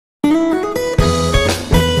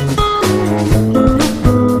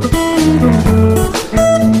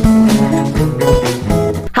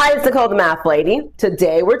Nicole the Math Lady.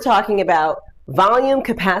 Today we're talking about volume,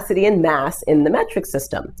 capacity, and mass in the metric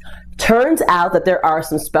system. Turns out that there are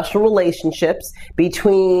some special relationships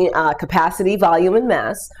between capacity, volume, and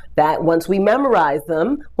mass that once we memorize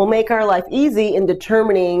them will make our life easy in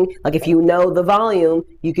determining, like if you know the volume,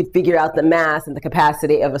 you could figure out the mass and the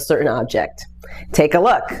capacity of a certain object. Take a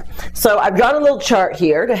look. So I've drawn a little chart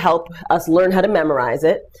here to help us learn how to memorize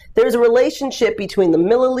it. There's a relationship between the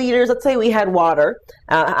milliliters. Let's say we had water,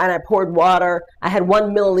 and I poured water. I had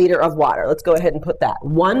 1 milliliter of water. Let's go ahead and put that.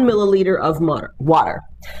 1 milliliter of water.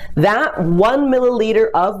 That 1 milliliter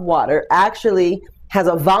of water actually has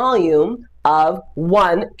a volume of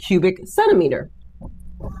 1 cubic centimeter.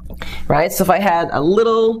 Right? So if I had a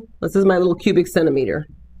little, this is my little cubic centimeter.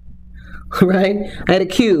 Right? I had a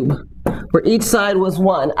cube where each side was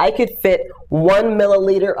 1. I could fit 1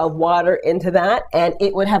 milliliter of water into that, and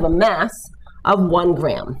it would have a mass of 1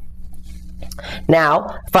 gram.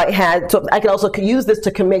 Now, if I had, so I could also use this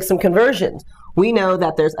to make some conversions. We know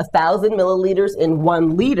that there's 1,000 milliliters in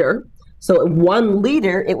 1 liter. So 1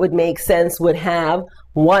 liter, it would make sense, would have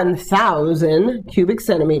 1,000 cubic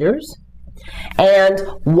centimeters. And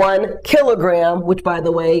 1 kilogram, which by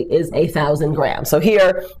the way is 1,000 grams. So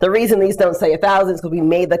here, the reason these don't say 1,000 is because we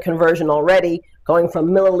made the conversion already, going from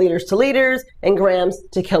milliliters to liters and grams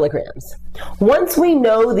to kilograms. Once we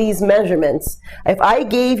know these measurements, if I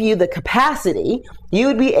gave you the capacity, you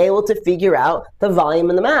would be able to figure out the volume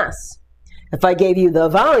and the mass. If I gave you the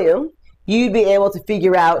volume, you'd be able to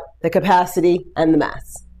figure out the capacity and the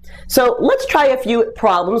mass. So let's try a few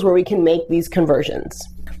problems where we can make these conversions.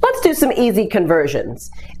 Let's do some easy conversions.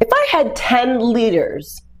 If I had 10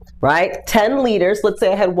 liters, right, 10 liters, let's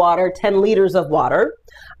say I had water, 10 liters of water,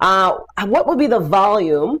 what would be the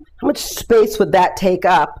volume? How much space would that take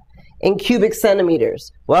up in cubic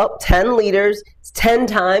centimeters? Well, 10 liters is 10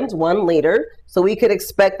 times 1 liter, so we could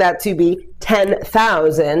expect that to be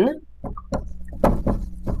 10,000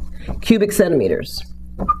 cubic centimeters.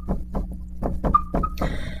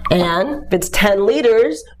 And if it's 10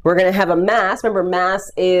 liters, we're going to have a mass. Remember,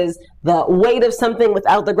 mass is the weight of something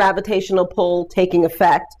without the gravitational pull taking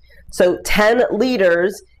effect. So 10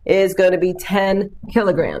 liters is going to be 10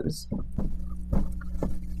 kilograms.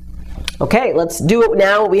 Okay, let's do it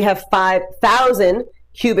now. We have 5,000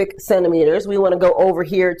 cubic centimeters. We want to go over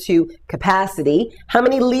here to capacity. How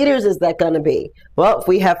many liters is that going to be? Well, if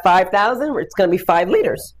we have 5,000, it's going to be 5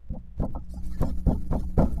 liters.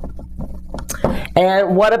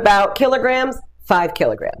 And what about kilograms? 5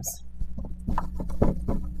 kilograms.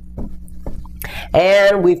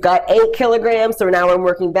 And we've got 8 kilograms, so now I'm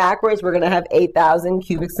working backwards. We're going to have 8,000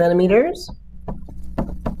 cubic centimeters.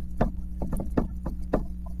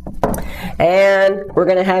 And we're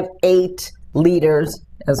going to have 8 liters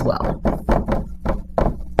as well.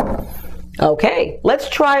 Okay, let's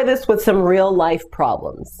try this with some real life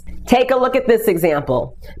problems. Take a look at this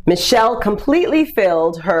example. Michelle completely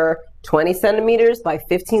filled her 20 centimeters by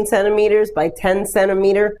 15 centimeters by 10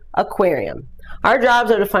 centimeter aquarium. Our jobs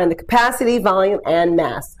are to find the capacity, volume, and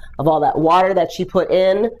mass of all that water that she put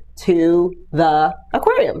in to the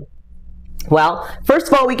aquarium. Well, first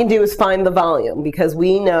of all, we can do is find the volume because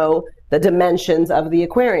we know the dimensions of the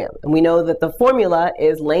aquarium. And we know that the formula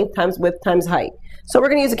is length times width times height. So we're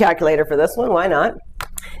going to use a calculator for this one. Why not?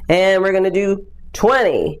 And we're going to do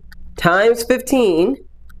 20 times 15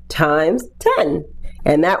 times 10.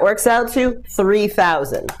 And that works out to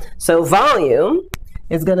 3,000. So volume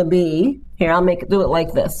is going to be, here, I'll do it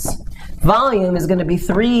like this. Volume is going to be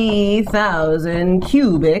 3,000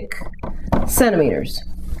 cubic centimeters.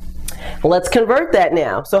 Let's convert that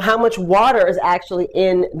now. So how much water is actually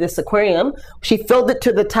in this aquarium? She filled it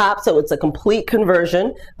to the top, so it's a complete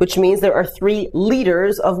conversion, which means there are 3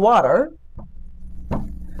 liters of water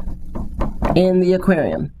in the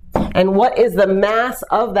aquarium. And what is the mass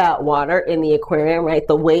of that water in the aquarium, right?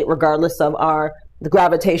 The weight, regardless of the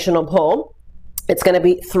gravitational pull. It's going to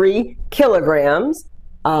be 3 kilograms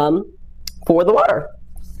for the water.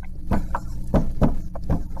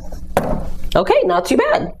 Okay, not too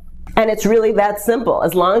bad. And it's really that simple.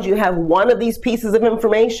 As long as you have one of these pieces of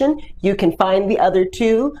information, you can find the other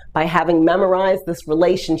 2 by having memorized this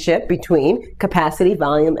relationship between capacity,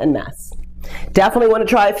 volume, and mass. Definitely want to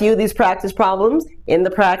try a few of these practice problems in the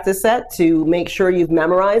practice set to make sure you've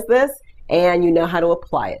memorized this and you know how to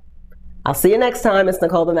apply it. I'll see you next time. It's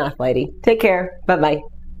Nicole the Math Lady. Take care. Bye-bye.